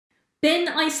bin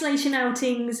isolation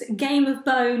outings, game of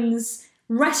bones,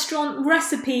 restaurant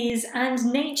recipes, and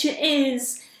nature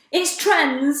is. It's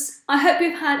Trendz. I hope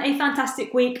you've had a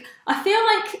fantastic week. I feel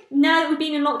like now that we've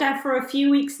been in lockdown for a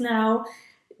few weeks now,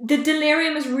 the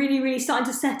delirium is really starting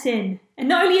to set in. And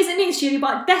not only is it me in the studio,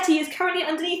 but Betty is currently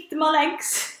underneath my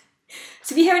legs.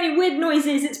 So if you hear any weird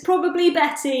noises, it's probably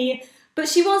Betty. But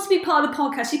she wants to be part of the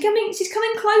podcast. She's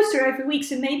coming closer every week,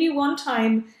 so maybe one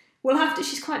time we'll have to.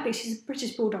 She's quite big. She's a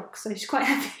British bulldog, so she's quite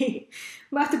heavy.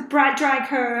 We'll have to drag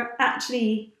her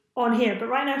actually on here. But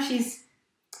right now she's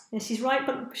right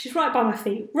by my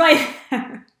feet, right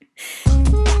there.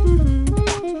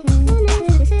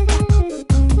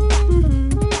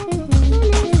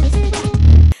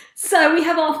 So we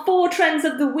have our 4 trends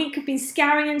of the week. I've been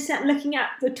scouring the internet, looking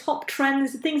at the top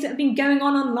trends, the things that have been going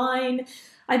on online.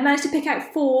 I've managed to pick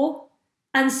out 4,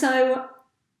 and so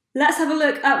let's have a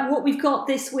look at what we've got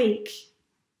this week.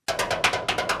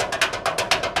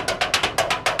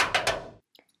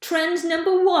 Trend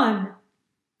number 1.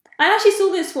 I actually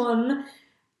saw this one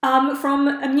from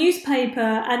a newspaper,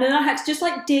 and then I had to just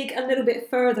dig a little bit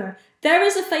further. There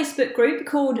is a Facebook group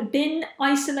called Bin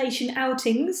Isolation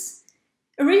Outings,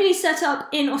 originally set up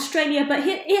in Australia, but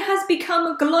it has become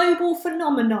a global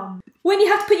phenomenon. When you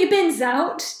have to put your bins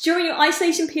out during your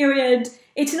isolation period,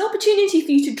 it's an opportunity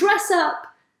for you to dress up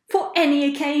for any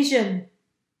occasion.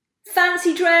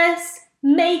 Fancy dress,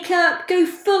 makeup, go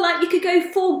full out. You could go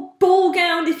full ball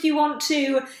gown if you want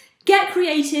to. Get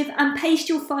creative and paste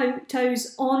your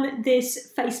photos on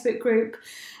this Facebook group.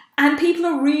 And people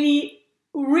are really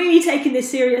taking this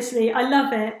seriously. I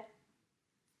love it.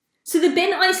 So the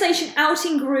Bin Isolation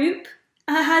Outing group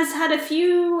has had a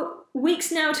few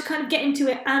weeks now to kind of get into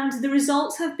it, and the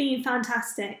results have been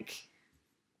fantastic,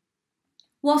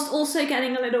 whilst also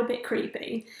getting a little bit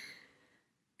creepy.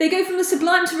 They go from the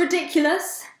sublime to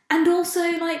ridiculous, and also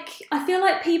I feel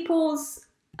like people's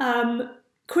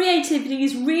creativity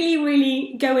is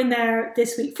really going there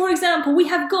this week. For example, we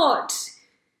have got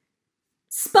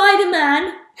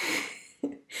Spider-Man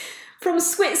from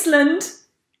Switzerland.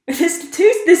 There's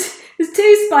two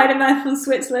Spider-Man from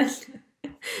Switzerland.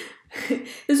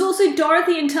 There's also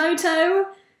Dorothy and Toto,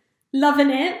 loving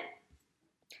it.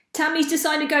 Tammy's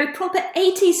decided to go proper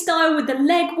 80s style with the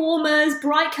leg warmers,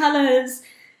 bright colours,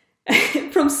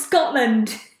 from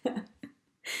Scotland.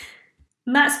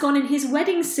 Matt's gone in his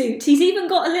wedding suit. He's even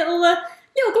got a little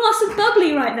glass of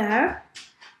bubbly right there.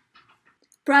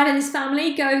 Brad and his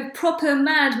family go proper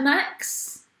Mad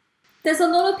Max. There's a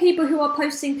lot of people who are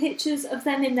posting pictures of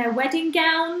them in their wedding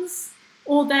gowns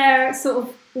or their sort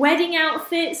of wedding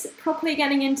outfits, properly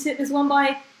getting into it. There's one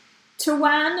by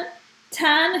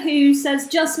Tan, who says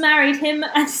just married, him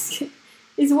and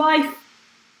his wife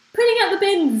putting out the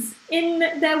bins in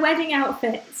their wedding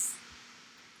outfits.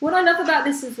 What I love about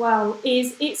this as well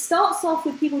is it starts off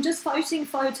with people just posting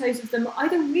photos of them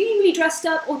either really dressed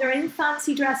up or they're in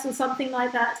fancy dress or something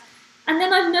like that. And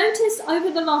then I've noticed over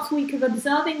the last week of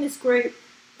observing this group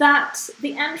that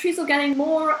the entries are getting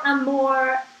more and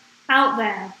more out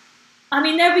there. I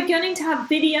mean, they're beginning to have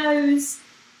videos,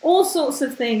 all sorts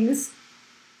of things,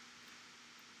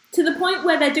 to the point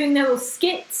where they're doing their little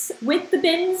skits with the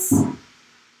bins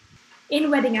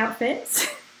in wedding outfits.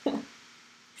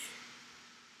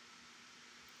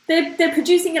 They're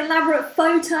producing elaborate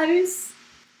photos.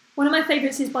 One of my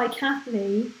favourites is by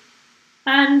Kathleen,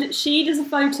 and she does a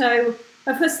photo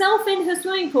of herself in her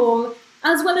swimming pool,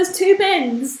 as well as 2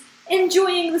 bins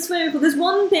enjoying the swimming pool. There's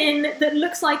one bin that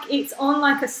looks like it's on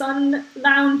a sun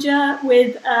lounger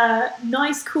with a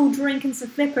nice cool drink and some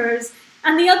flippers,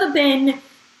 and the other bin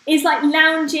is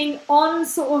lounging on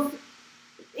sort of,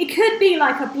 it could be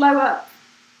a blow-up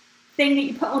thing that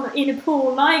you put on in a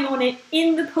pool, lying on it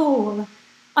in the pool.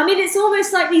 I mean, it's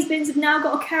almost like these bins have now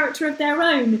got a character of their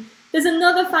own. There's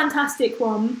another fantastic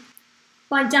one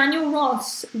by Daniel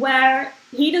Ross, where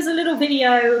he does a little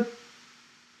video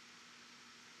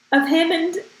of him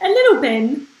and a little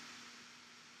bin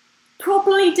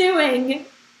properly doing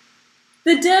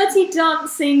the Dirty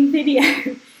Dancing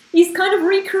video. He's kind of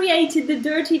recreated the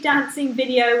Dirty Dancing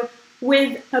video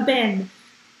with a bin.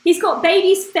 He's got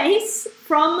Baby's face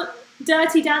from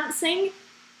Dirty Dancing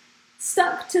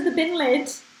stuck to the bin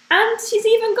lid, and she's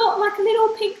even got a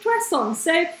little pink dress on.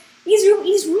 So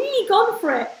he's really gone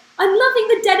for it. I'm loving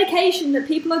the dedication that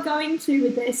people are going to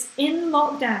with this in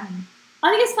lockdown. I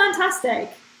think it's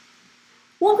fantastic.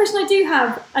 One question I do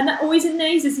have, and that always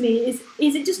amazes me, is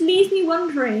it just leaves me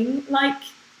wondering,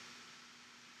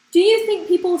 do you think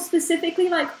people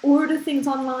specifically order things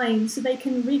online so they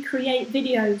can recreate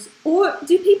videos? Or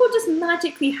do people just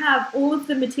magically have all of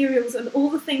the materials and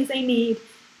all the things they need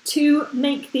to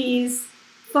make these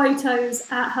photos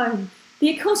at home.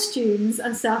 The costumes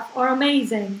and stuff are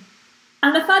amazing.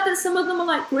 And the fact that some of them are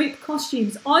like group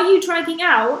costumes. Are you dragging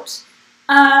out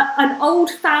an old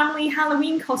family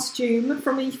Halloween costume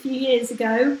from a few years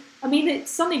ago? I mean, it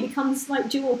suddenly becomes like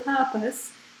dual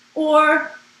purpose.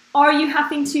 Or are you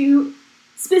having to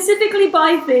specifically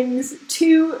buy things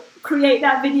to create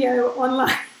that video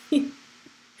online?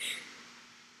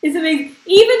 It's amazing.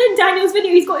 Even in Daniel's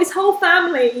video, he's got his whole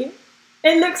family,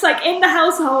 it looks like, in the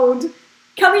household,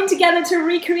 coming together to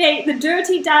recreate the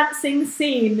dirty dancing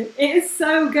scene. It is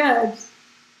so good.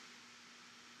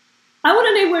 I want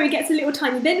to know where he gets a little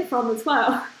tiny bin from as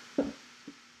well.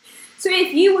 So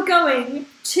if you were going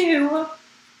to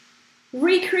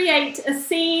recreate a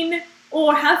scene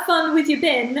or have fun with your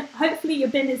bin, hopefully your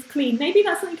bin is clean. Maybe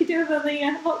that's something you could do over the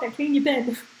lockdown, clean your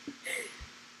bin.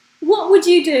 What would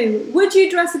you do? Would you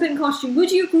dress up in costume?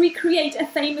 Would you recreate a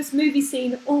famous movie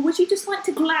scene? Or would you just like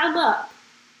to glam up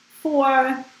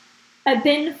for a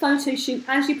bin photo shoot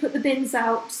as you put the bins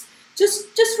out?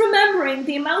 Just remembering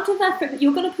the amount of effort that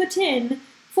you're going to put in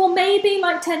for maybe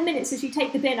like 10 minutes as you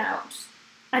take the bin out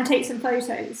and take some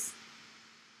photos.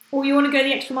 Or you want to go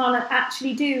the extra mile and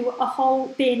actually do a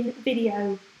whole bin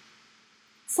video.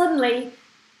 Suddenly,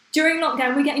 during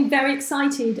lockdown, we're getting very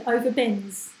excited over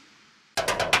bins.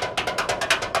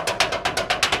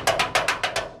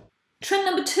 Trend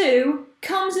number 2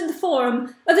 comes in the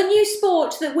form of a new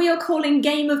sport that we are calling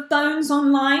Game of Bones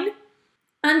online.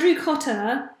 Andrew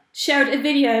Cotter shared a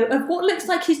video of what looks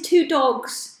like his 2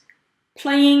 dogs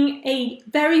playing a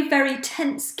very, very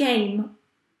tense game.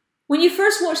 When you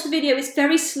first watch the video, it's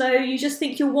very slow. You just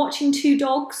think you're watching 2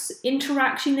 dogs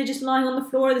interaction. They're just lying on the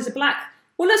floor. There's a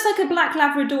what looks like a black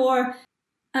Labrador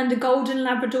and a golden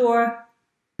Labrador.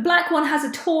 The black one has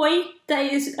a toy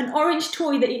that is an orange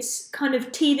toy that it's kind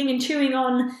of teething and chewing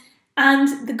on,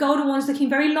 and the golden one's looking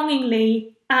very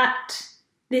longingly at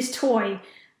this toy.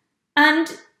 And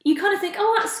you kind of think,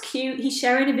 oh, that's cute, he's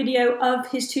sharing a video of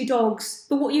his 2 dogs.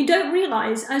 But what you don't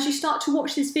realise as you start to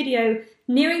watch this video,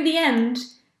 nearing the end,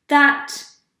 that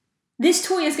this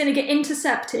toy is going to get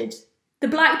intercepted. The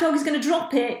black dog is going to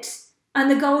drop it,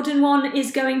 and the golden one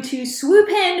is going to swoop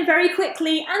in very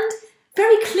quickly and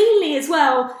very cleanly as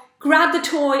well, grab the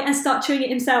toy and start chewing it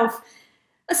himself.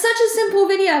 Such a simple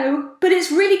video, but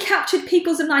it's really captured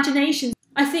people's imaginations.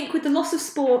 I think with the loss of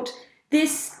sport,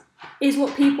 this is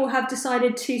what people have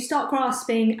decided to start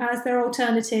grasping as their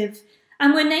alternative,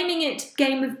 and we're naming it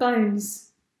Game of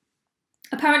Bones.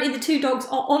 Apparently the 2 dogs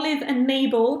are Olive and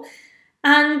Mabel,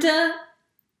 and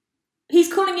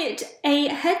he's calling it a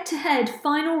head-to-head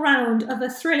final round of a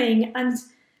thrilling and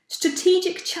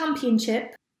strategic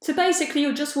championship. So basically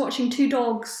you're just watching 2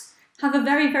 dogs have a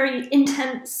very, very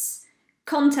intense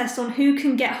contest on who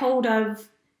can get hold of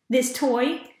this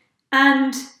toy.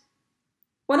 And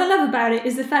what I love about it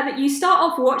is the fact that you start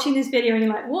off watching this video and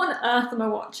you're like, what on earth am I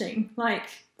watching? Like,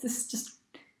 this is just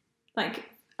like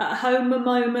at home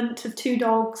moment of 2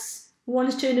 dogs. One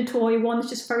is chewing a toy, one is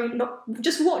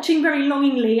just watching very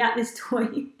longingly at this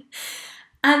toy.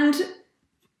 And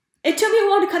it took me a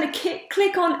while to kind of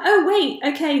click on, oh wait,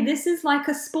 okay, this is like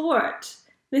a sport.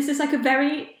 This is like a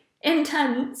very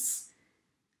intense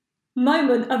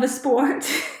moment of a sport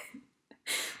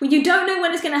where you don't know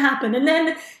when it's going to happen. And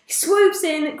then he swoops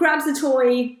in, grabs the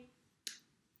toy.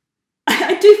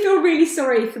 I do feel really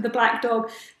sorry for the black dog,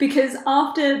 because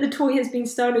after the toy has been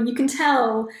stolen, you can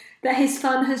tell that his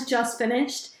fun has just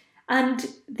finished. And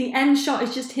the end shot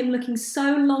is just him looking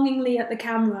so longingly at the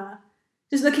camera,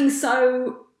 just looking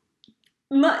so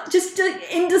just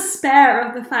in despair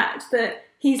of the fact that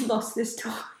he's lost this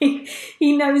toy.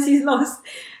 He knows he's lost.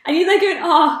 And you're there going,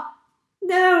 oh,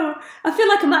 no, I feel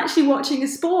like I'm actually watching a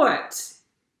sport.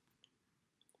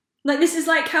 Like, this is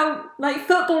like how like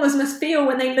footballers must feel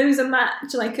when they lose a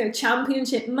match, like a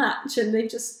championship match, and they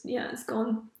just, yeah, it's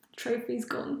gone. The trophy's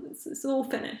gone. It's all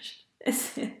finished.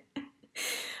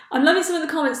 I'm loving some of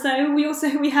the comments though.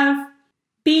 We have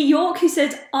B. York, who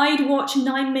said, I'd watch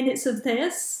 9 minutes of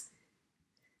this.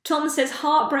 Tom says,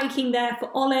 heartbreaking there for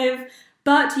Olive,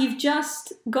 but you've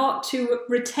just got to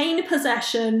retain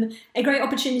possession. A great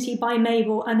opportunity by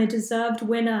Mabel and a deserved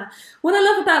winner. What I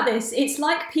love about this, it's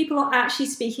like people are actually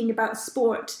speaking about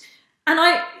sport. And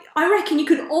I reckon you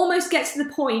could almost get to the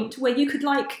point where you could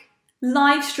like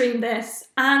live stream this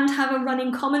and have a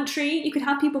running commentary. You could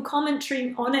have people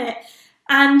commenting on it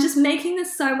and just making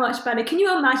this so much better. Can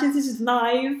you imagine this is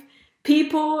live?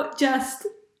 People just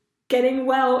getting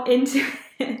well into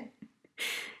it.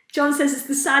 John says it's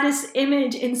the saddest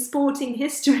image in sporting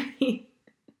history.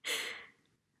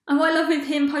 And what I love with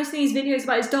him posting these videos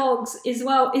about his dogs as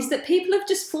well is that people have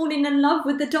just fallen in love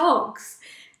with the dogs.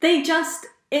 They just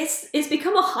it's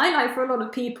become a highlight for a lot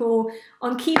of people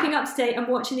on keeping up to date and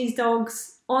watching these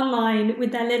dogs online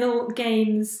with their little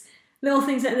games, little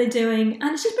things that they're doing,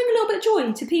 and it's just bringing a little bit of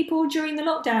joy to people during the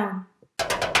lockdown.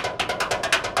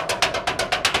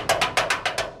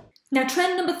 Now,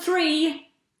 trend number 3,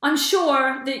 I'm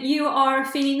sure that you are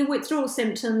feeling the withdrawal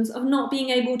symptoms of not being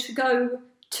able to go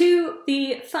to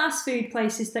the fast food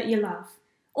places that you love,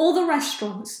 or the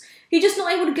restaurants. You're just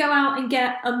not able to go out and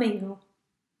get a meal.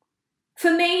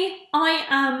 For me, I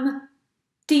am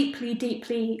deeply,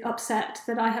 deeply upset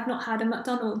that I have not had a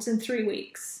McDonald's in 3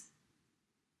 weeks.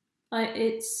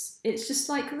 It's just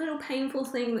like a little painful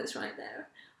thing that's right there.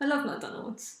 I love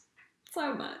McDonald's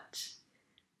so much,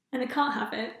 and I can't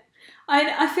have it.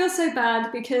 I feel so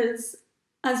bad because,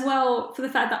 as well, for the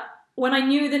fact that when I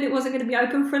knew that it wasn't going to be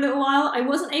open for a little while, I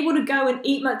wasn't able to go and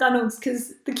eat McDonald's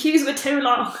because the queues were too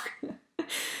long.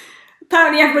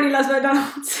 Apparently everybody loves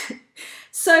McDonald's.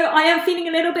 So I am feeling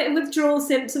a little bit of withdrawal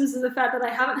symptoms of the fact that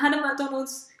I haven't had a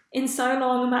McDonald's in so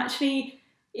long. I'm actually,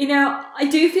 I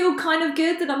do feel kind of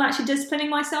good that I'm actually disciplining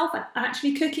myself and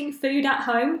actually cooking food at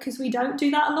home, because we don't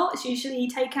do that a lot. It's usually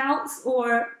takeouts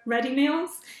or ready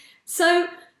meals. So,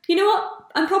 you know what?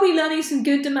 I'm probably learning some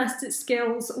good domestic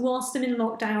skills whilst I'm in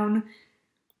lockdown.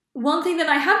 One thing that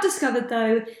I have discovered,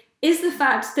 though, is the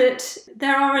fact that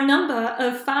there are a number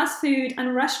of fast food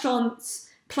and restaurants,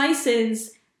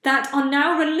 places that are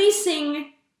now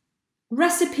releasing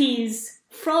recipes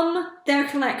from their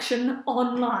collection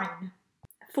online.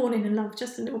 I've fallen in love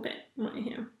just a little bit right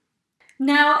here.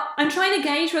 Now, I'm trying to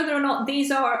gauge whether or not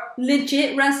these are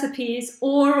legit recipes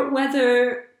or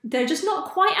whether they're just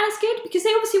not quite as good, because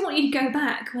they obviously want you to go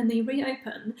back when they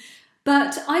reopen.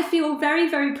 But I feel very,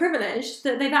 very privileged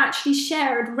that they've actually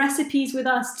shared recipes with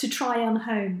us to try on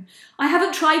home. I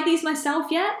haven't tried these myself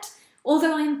yet,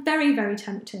 although I'm very, very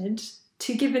tempted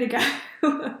to give it a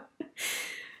go.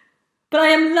 But I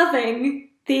am loving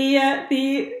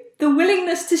the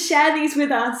willingness to share these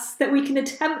with us, that we can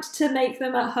attempt to make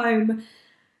them at home.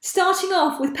 Starting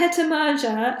off with Peter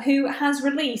Merger, who has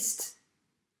released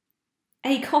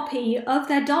a copy of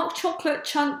their dark chocolate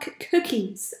chunk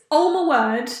cookies. Oh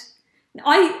my word.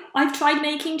 I've tried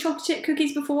making chocolate chip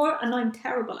cookies before and I'm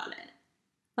terrible at it.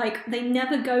 Like, they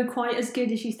never go quite as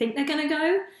good as you think they're going to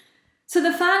go. So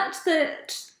the fact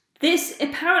that this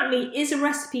apparently is a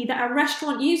recipe that a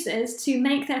restaurant uses to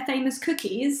make their famous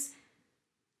cookies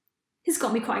has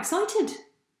got me quite excited.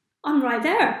 I'm right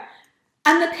there.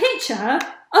 And the picture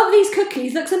of these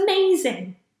cookies looks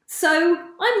amazing. So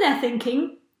I'm there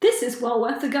thinking, this is well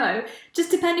worth a go, just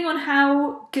depending on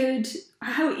how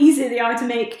easy they are to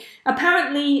make.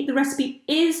 Apparently, the recipe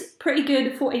is pretty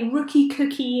good for a rookie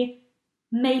cookie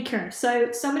maker.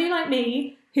 So somebody like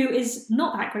me, who is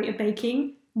not that great at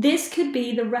baking, this could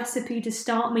be the recipe to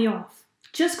start me off.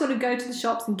 Just got to go to the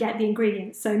shops and get the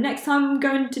ingredients. So next time I'm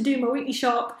going to do my weekly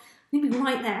shop, I'm going to be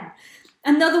right there.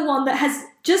 Another one that has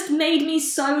just made me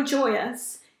so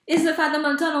joyous is the fact that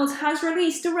McDonald's has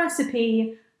released a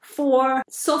recipe for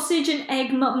sausage and egg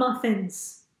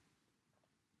McMuffins.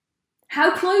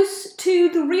 How close to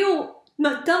the real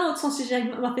McDonald's sausage and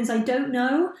egg McMuffins, I don't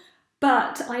know,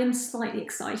 but I am slightly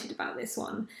excited about this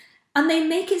one. And they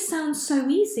make it sound so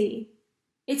easy.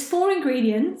 It's 4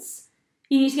 ingredients.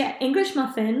 You need to get English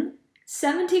muffin,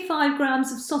 75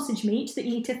 grams of sausage meat that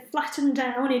you need to flatten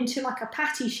down into like a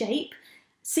patty shape,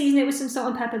 season it with some salt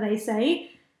and pepper, they say,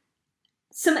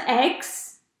 some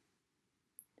eggs,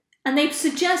 and they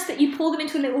suggest that you pour them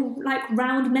into a little like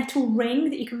round metal ring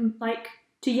that you can like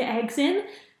do your eggs in,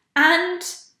 and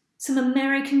some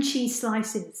American cheese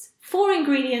slices. 4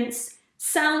 ingredients,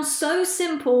 sounds so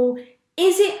simple.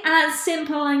 Is it as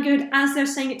simple and good as they're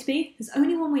saying it to be? There's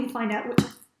only one way to find out, which I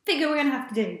figure we're going to have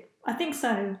to do. I think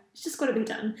so. It's just got to be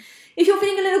done. If you're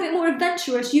feeling a little bit more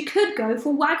adventurous, you could go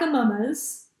for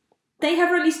Wagamama's. They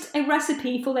have released a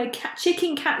recipe for their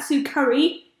chicken katsu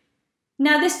curry.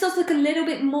 Now, this does look a little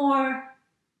bit more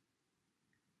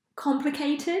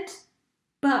complicated,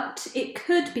 but it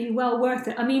could be well worth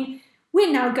it. I mean,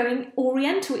 we're now going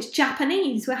Oriental. It's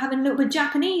Japanese. We're having a little bit of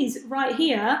Japanese right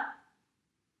here.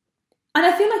 And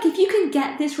I feel like if you can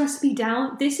get this recipe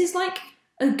down, this is like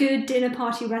a good dinner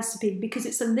party recipe, because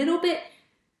it's a little bit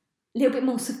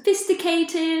more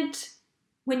sophisticated.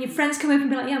 When your friends come over and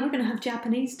be like, yeah, we're going to have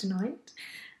Japanese tonight.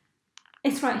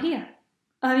 It's right here.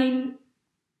 I mean,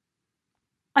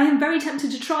 I am very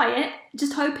tempted to try it,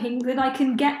 just hoping that I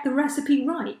can get the recipe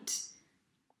right.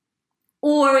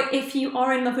 Or if you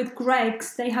are in love with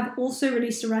Greg's, they have also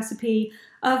released a recipe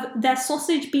of their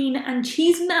sausage, bean and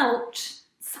cheese melt.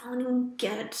 Sounding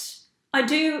good. I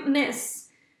do miss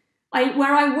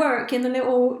Where I work in the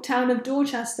little town of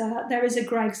Dorchester, there is a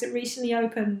Greggs that recently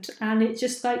opened, and it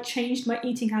just like changed my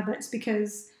eating habits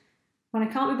because when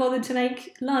I can't be bothered to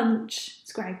make lunch,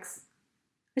 it's Greggs.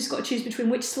 I just got to choose between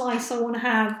which slice I want to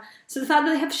have. So the fact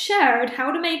that they have shared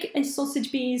how to make a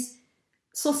sausage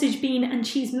bean and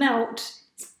cheese melt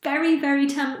is very, very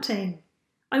tempting.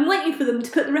 I'm waiting for them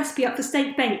to put the recipe up for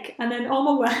steak bake, and then, oh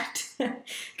my word,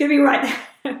 gonna be right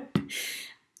there.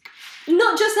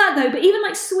 Not just that though, but even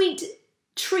like sweet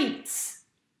treats.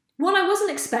 What I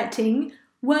wasn't expecting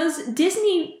was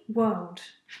Disney World.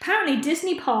 Apparently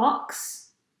Disney parks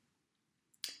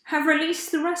have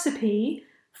released the recipe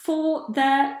for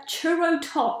their churro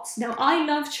tots. Now I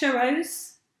love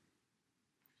churros.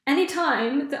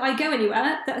 Anytime that I go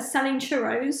anywhere that are selling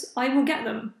churros, I will get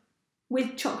them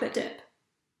with chocolate dip.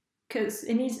 Because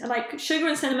it needs like sugar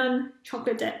and cinnamon,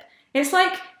 chocolate dip. It's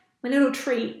like my little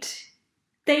treat.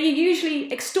 They're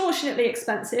usually extortionately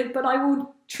expensive, but I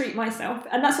will treat myself.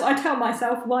 And that's what I tell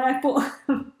myself why I bought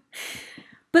them.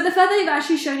 But the fact that they've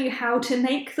actually shown you how to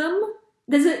make them,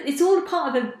 it's all a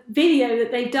part of a video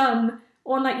that they've done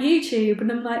on like YouTube.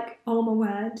 And I'm like, oh my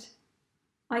word,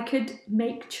 I could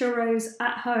make churros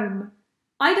at home.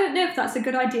 I don't know if that's a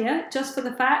good idea, just for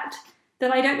the fact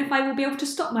that I don't know if I will be able to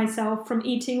stop myself from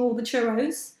eating all the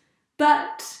churros.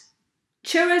 But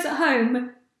churros at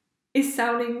home is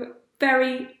sounding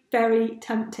very, very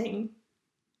tempting.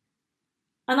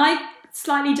 And I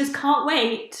slightly just can't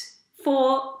wait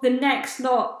for the next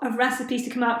lot of recipes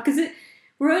to come out because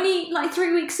we're only like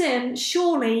 3 weeks in.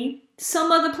 Surely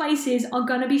some other places are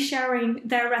going to be sharing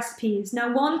their recipes.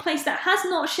 Now, one place that has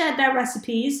not shared their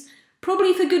recipes,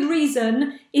 probably for good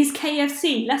reason, is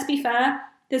KFC. Let's be fair,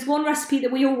 there's one recipe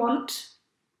that we all want.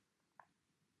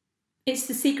 It's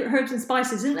the secret herbs and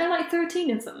spices. Isn't there like 13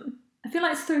 of them? I feel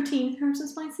like it's 13 herbs and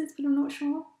spices, but I'm not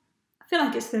sure. I feel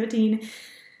like it's 13.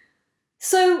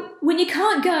 So when you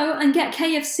can't go and get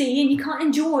KFC and you can't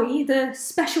enjoy the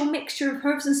special mixture of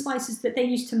herbs and spices that they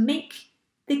use to make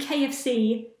the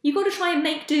KFC, you've got to try and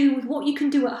make do with what you can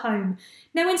do at home.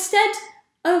 Now, instead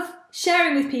of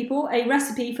sharing with people a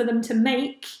recipe for them to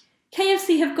make,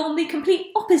 KFC have gone the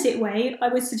complete opposite way, I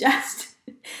would suggest.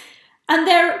 And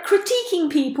they're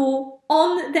critiquing people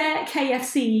on their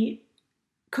KFC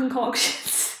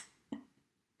concoctions.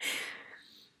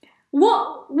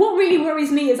 What really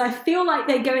worries me is I feel like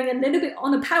they're going a little bit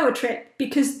on a power trip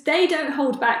because they don't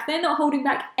hold back. They're not holding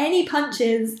back any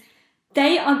punches.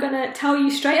 They are going to tell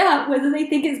you straight up whether they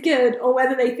think it's good or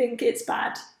whether they think it's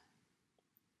bad.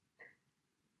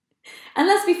 And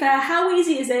let's be fair, how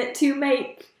easy is it to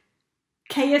make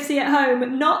KFC at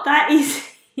home? Not that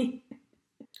easy.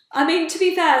 I mean, to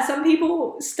be fair, some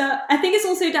people I think it's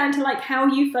also down to like how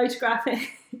you photograph it.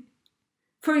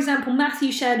 For example,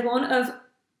 Matthew shared one of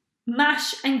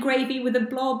mash and gravy with a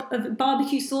blob of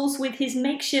barbecue sauce with his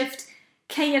makeshift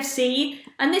KFC.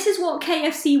 And this is what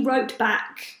KFC wrote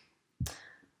back.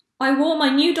 I wore my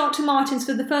new Dr. Martens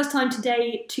for the first time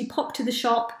today to pop to the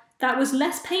shop. That was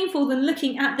less painful than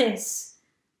looking at this.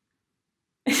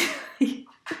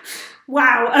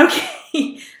 Wow,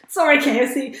 okay. Sorry,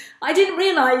 KFC. I didn't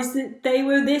realise that they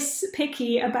were this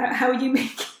picky about how you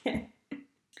make it.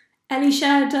 Ellie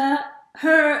shared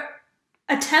her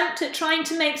attempt at trying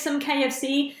to make some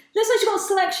KFC. Looks like she got a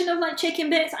selection of like chicken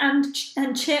bits and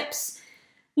chips.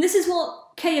 And this is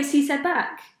what KFC said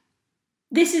back.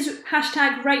 This is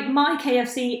hashtag rate my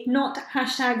KFC, not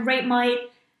hashtag rate my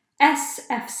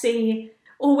SFC,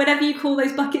 or whatever you call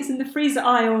those buckets in the freezer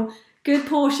aisle. Good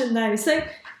portion though. So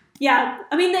yeah,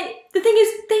 I mean, the thing is,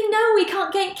 they know we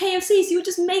can't get KFC, so you're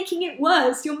just making it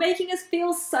worse. You're making us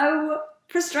feel so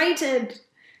frustrated.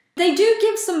 They do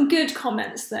give some good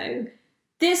comments though.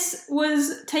 This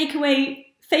was takeaway,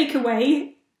 fake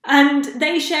away, and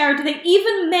they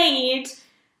even made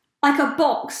like a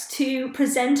box to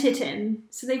present it in.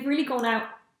 So they've really gone out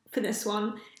for this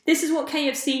one. This is what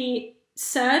KFC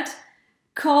said.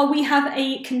 Carl, we have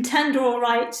a contender, all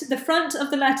right. The front of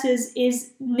the letters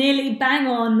is nearly bang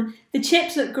on. The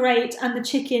chips look great and the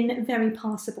chicken very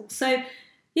passable. So,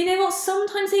 you know what?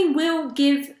 Sometimes they will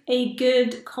give a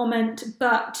good comment,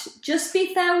 but just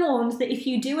be fair warned that if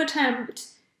you do attempt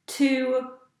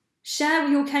to share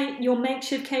your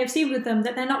makeshift KFC with them,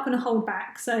 that they're not going to hold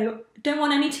back. So don't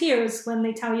want any tears when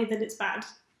they tell you that it's bad.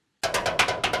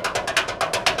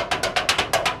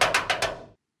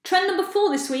 Trend number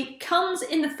 4 this week comes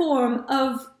in the form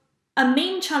of a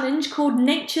meme challenge called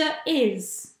Nature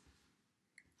Is.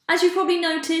 As you've probably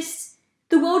noticed,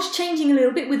 the world's changing a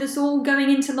little bit with us all going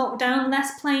into lockdown,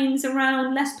 less planes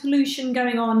around, less pollution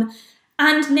going on,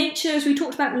 and nature, as we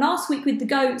talked about last week with the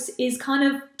goats, is kind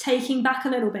of taking back a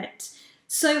little bit.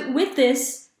 So with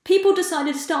this, people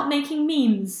decided to start making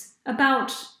memes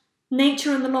about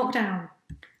nature and the lockdown.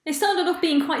 They started off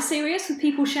being quite serious, with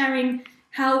people sharing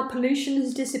how pollution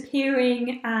is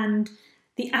disappearing and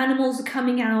the animals are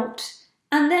coming out.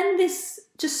 And then this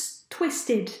just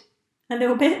twisted a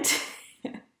little bit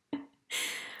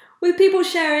with people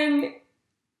sharing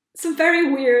some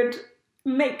very weird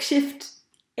makeshift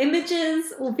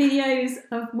images or videos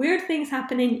of weird things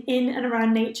happening in and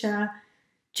around nature.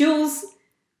 Jules,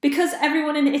 because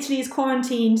everyone in Italy is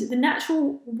quarantined, the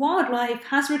natural wildlife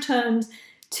has returned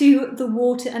to the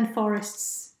water and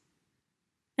forests.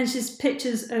 And she's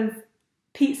pictures of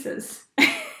pizzas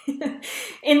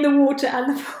in the water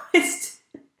and the forest.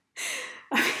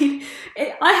 I mean,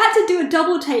 I had to do a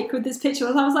double take with this picture.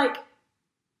 I was like,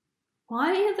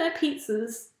 why are there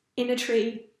pizzas in a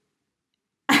tree?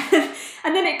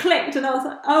 And then it clicked and I was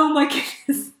like, oh my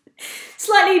goodness.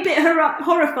 Slightly a bit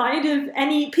horrified of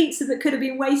any pizza that could have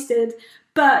been wasted,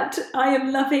 but I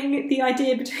am loving the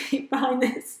idea behind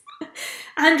this.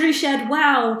 Andrew shared,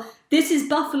 wow, this is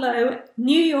Buffalo,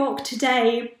 New York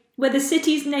today, where the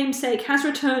city's namesake has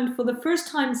returned for the first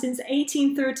time since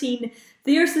 1813.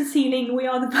 The earth is healing, we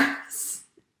are the virus.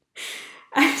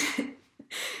 And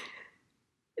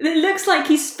it looks like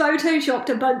he's photoshopped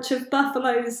a bunch of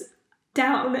buffaloes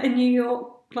down a New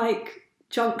York,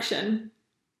 junction.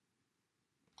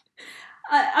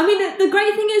 I mean, the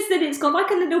great thing is that it's got,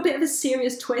 a little bit of a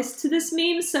serious twist to this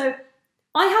meme, so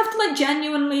I have to,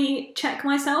 genuinely check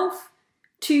myself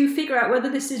to figure out whether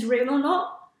this is real or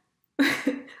not.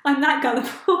 I'm that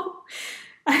gullible.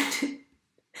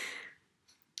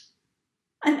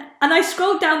 And I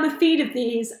scrolled down the feed of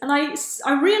these, and I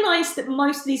realised that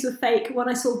most of these were fake when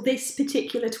I saw this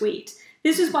particular tweet.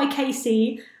 This was by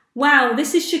Casey. Wow,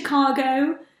 this is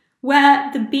Chicago, where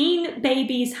the bean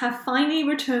babies have finally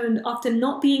returned after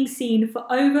not being seen for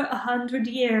over 100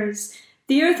 years.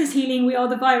 The earth is healing, we are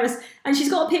the virus. And she's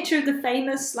got a picture of the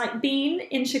famous bean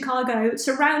in Chicago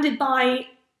surrounded by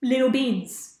little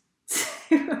beans.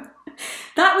 So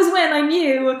that was when I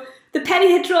knew the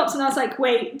penny had dropped and I was like,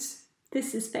 wait,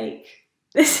 this is fake.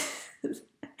 This is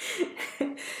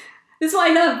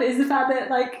what I love, is the fact that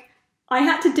I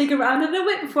had to dig around a little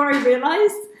bit before I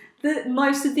realised that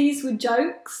most of these were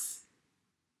jokes.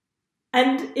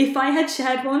 And if I had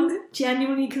shared one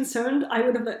genuinely concerned, I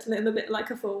would have looked a little bit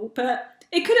like a fool, but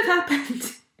it could have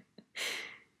happened.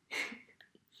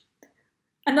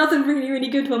 Another really, really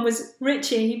good one was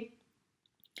Richie.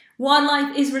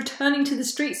 Wildlife is returning to the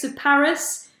streets of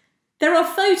Paris. There are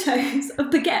photos of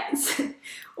baguettes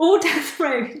all down the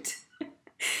road.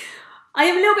 I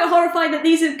am a little bit horrified that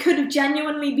these could have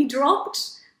genuinely been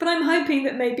dropped, but I'm hoping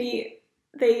that maybe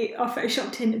they are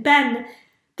photoshopped in. Ben,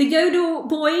 the Yodel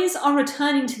boys are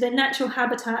returning to their natural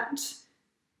habitat.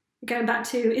 Going back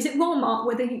to, is it Walmart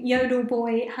where the Yodel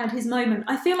boy had his moment?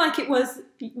 I feel like it was,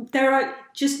 there are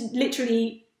just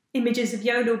literally images of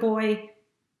Yodel boy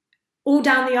all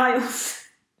down the aisles.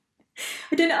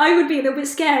 I don't know, I would be a little bit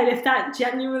scared if that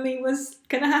genuinely was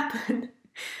going to happen.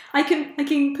 I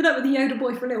can put up with the Yodel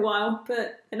boy for a little while,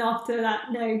 but and after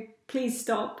that, no, please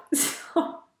stop.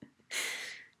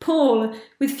 Paul,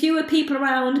 with fewer people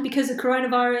around because of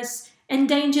coronavirus,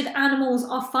 endangered animals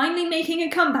are finally making a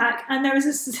comeback, and there's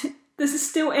a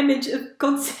still image of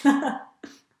Godzilla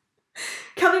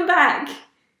coming back.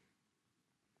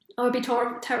 I would be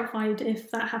terrified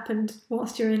if that happened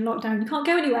whilst you're in lockdown. You can't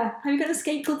go anywhere. How are you going to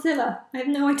escape Godzilla? I have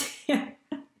no idea.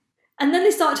 And then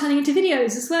they start turning into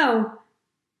videos as well.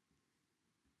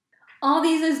 Are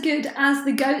these as good as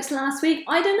the goats last week?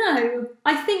 I don't know.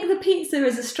 I think the pizza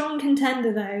is a strong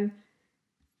contender though.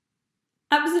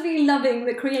 Absolutely loving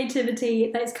the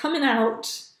creativity that is coming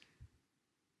out.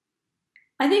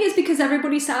 I think it's because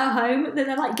everybody's sat at home that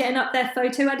they're getting up their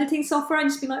photo editing software and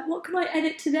just being like, what can I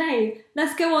edit today?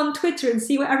 Let's go on Twitter and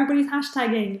see what everybody's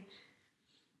hashtagging.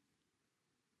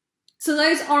 So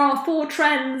those are our 4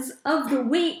 trends of the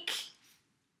week.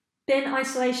 Bin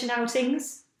isolation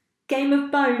outings, Game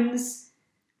of Bones,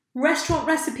 restaurant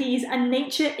recipes, and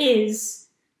nature is.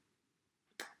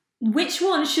 Which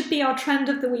one should be our trend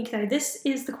of the week though? This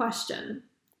is the question.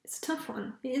 It's a tough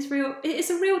one. It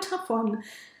is a real tough one.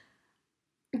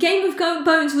 Game of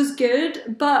Bones was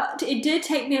good, but it did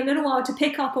take me a little while to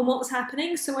pick up on what was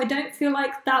happening, so I don't feel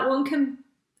like that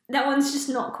one's just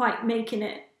not quite making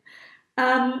it.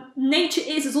 Nature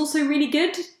is also really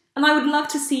good, and I would love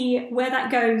to see where that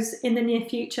goes in the near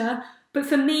future. But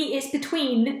for me, it's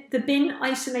between the bin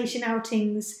isolation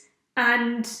outings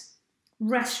and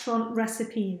restaurant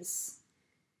recipes.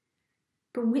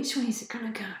 But which way is it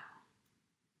gonna go?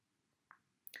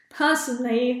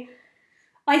 Personally,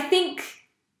 I think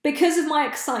because of my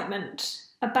excitement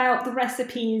about the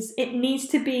recipes. It needs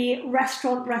to be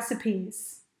restaurant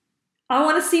recipes. I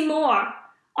want to see more.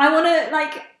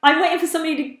 I'm waiting for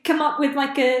somebody to come up with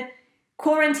like a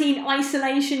quarantine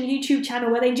isolation YouTube channel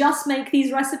where they just make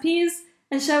these recipes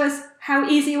and show us how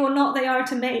easy or not they are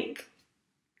to make.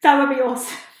 That would be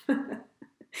awesome.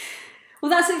 Well,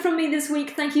 that's it from me this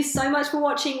week. Thank you so much for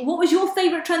watching. What was your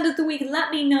favourite trend of the week? Let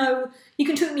me know. You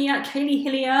can tweet me at Kaylee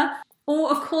Hillier.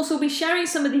 Or, of course, we'll be sharing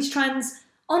some of these trends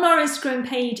on our Instagram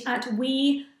page at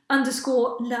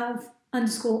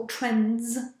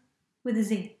we_love_trends with a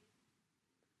Z.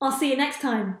 I'll see you next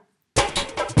time.